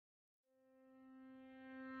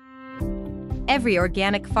Every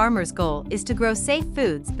organic farmer's goal is to grow safe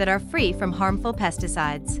foods that are free from harmful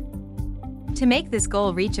pesticides. To make this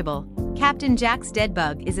goal reachable, Captain Jack's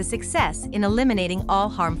Deadbug is a success in eliminating all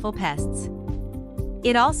harmful pests.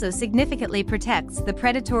 It also significantly protects the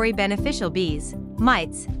predatory beneficial bees,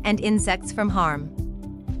 mites, and insects from harm.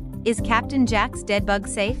 Is Captain Jack's Deadbug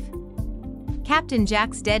safe? Captain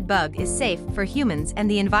Jack's Deadbug is safe for humans and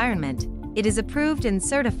the environment. It is approved and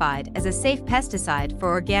certified as a safe pesticide for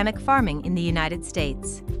organic farming in the United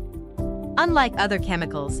States. Unlike other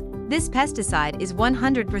chemicals, this pesticide is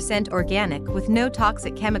 100% organic with no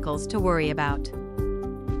toxic chemicals to worry about.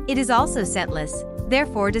 It is also scentless,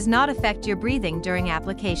 therefore does not affect your breathing during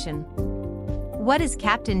application. What is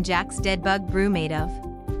Captain Jack's Deadbug brew made of?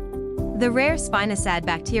 The rare spinosad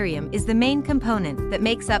bacterium is the main component that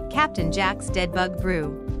makes up Captain Jack's Deadbug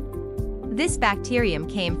brew. This bacterium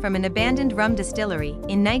came from an abandoned rum distillery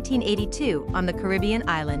in 1982 on the Caribbean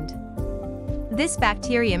island. This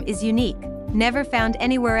bacterium is unique, never found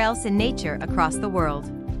anywhere else in nature across the world.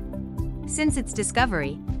 Since its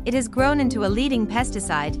discovery, it has grown into a leading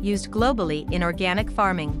pesticide used globally in organic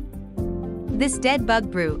farming. This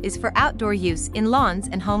Deadbug brew is for outdoor use in lawns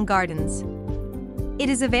and home gardens. It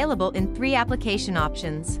is available in 3 application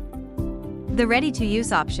options. The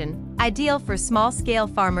ready-to-use option, ideal for small-scale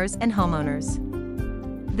farmers and homeowners.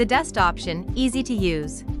 The dust option, easy to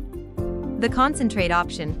use. The concentrate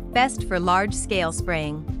option, best for large-scale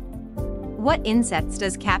spraying. What insects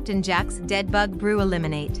does Captain Jack's Deadbug brew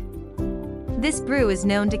eliminate? This brew is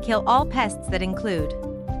known to kill all pests that include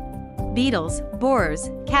beetles, borers,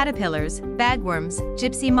 caterpillars, bagworms,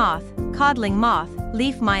 gypsy moth, codling moth,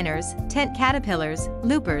 leaf miners, tent caterpillars,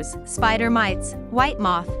 loopers, spider mites, white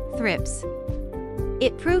moth, thrips.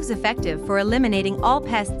 It proves effective for eliminating all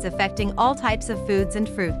pests affecting all types of foods and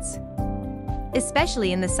fruits,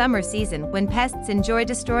 especially in the summer season when pests enjoy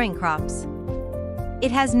destroying crops.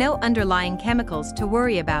 It has no underlying chemicals to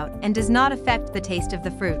worry about and does not affect the taste of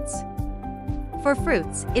the fruits. For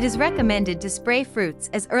fruits, it is recommended to spray fruits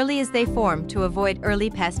as early as they form to avoid early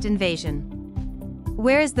pest invasion.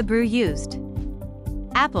 Where is the brew used?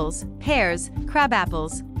 Apples, pears,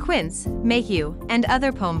 crabapples, quince, mayhew, and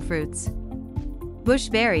other pome fruits.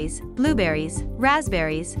 Bushberries, blueberries,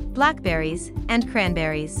 raspberries, blackberries, and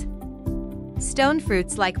cranberries. Stone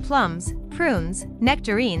fruits like plums, prunes,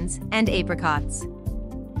 nectarines, and apricots.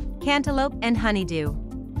 Cantaloupe and honeydew.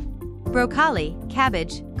 Broccoli,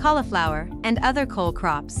 cabbage, cauliflower, and other cole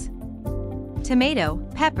crops. Tomato,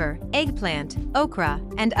 pepper, eggplant, okra,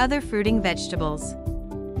 and other fruiting vegetables.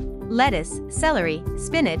 Lettuce, celery,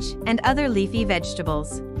 spinach, and other leafy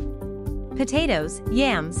vegetables. Potatoes,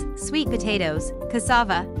 yams, sweet potatoes,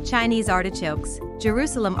 cassava, Chinese artichokes,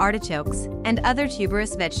 Jerusalem artichokes, and other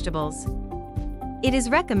tuberous vegetables. It is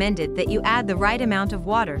recommended that you add the right amount of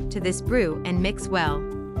water to this brew and mix well.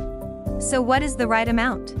 So what is the right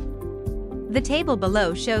amount? The table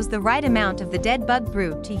below shows the right amount of the Deadbug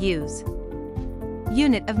brew to use.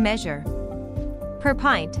 Unit of measure. Per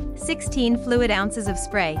pint, 16 fluid ounces of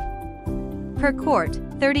spray. Per quart,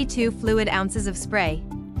 32 fluid ounces of spray.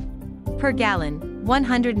 Per gallon,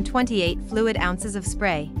 128 fluid ounces of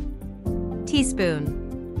spray.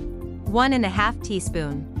 Teaspoon. 1½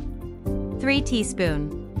 teaspoon. 3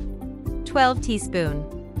 teaspoon. 12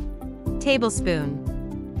 teaspoon. Tablespoon.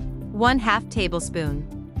 1/2 tablespoon.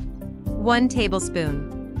 1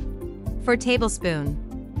 tablespoon. For tablespoon.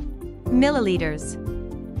 Milliliters.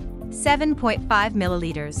 7.5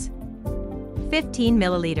 milliliters. 15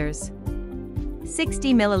 milliliters.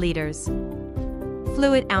 60 milliliters.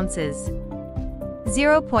 Fluid ounces.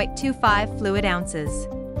 0.25 fluid ounces.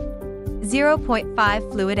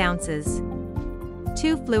 0.5 fluid ounces.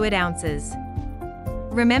 2 fluid ounces.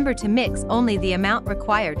 Remember to mix only the amount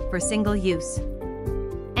required for single use.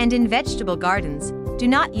 And in vegetable gardens, do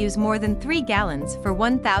not use more than 3 gallons for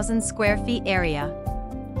 1,000 square feet area.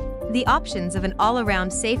 The options of an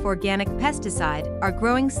all-around safe organic pesticide are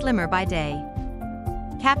growing slimmer by day.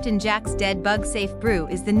 Captain Jack's Deadbug Safe Brew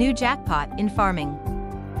is the new jackpot in farming.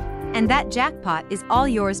 And that jackpot is all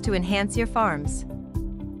yours to enhance your farms.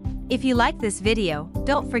 If you like this video,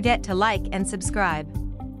 don't forget to like and subscribe.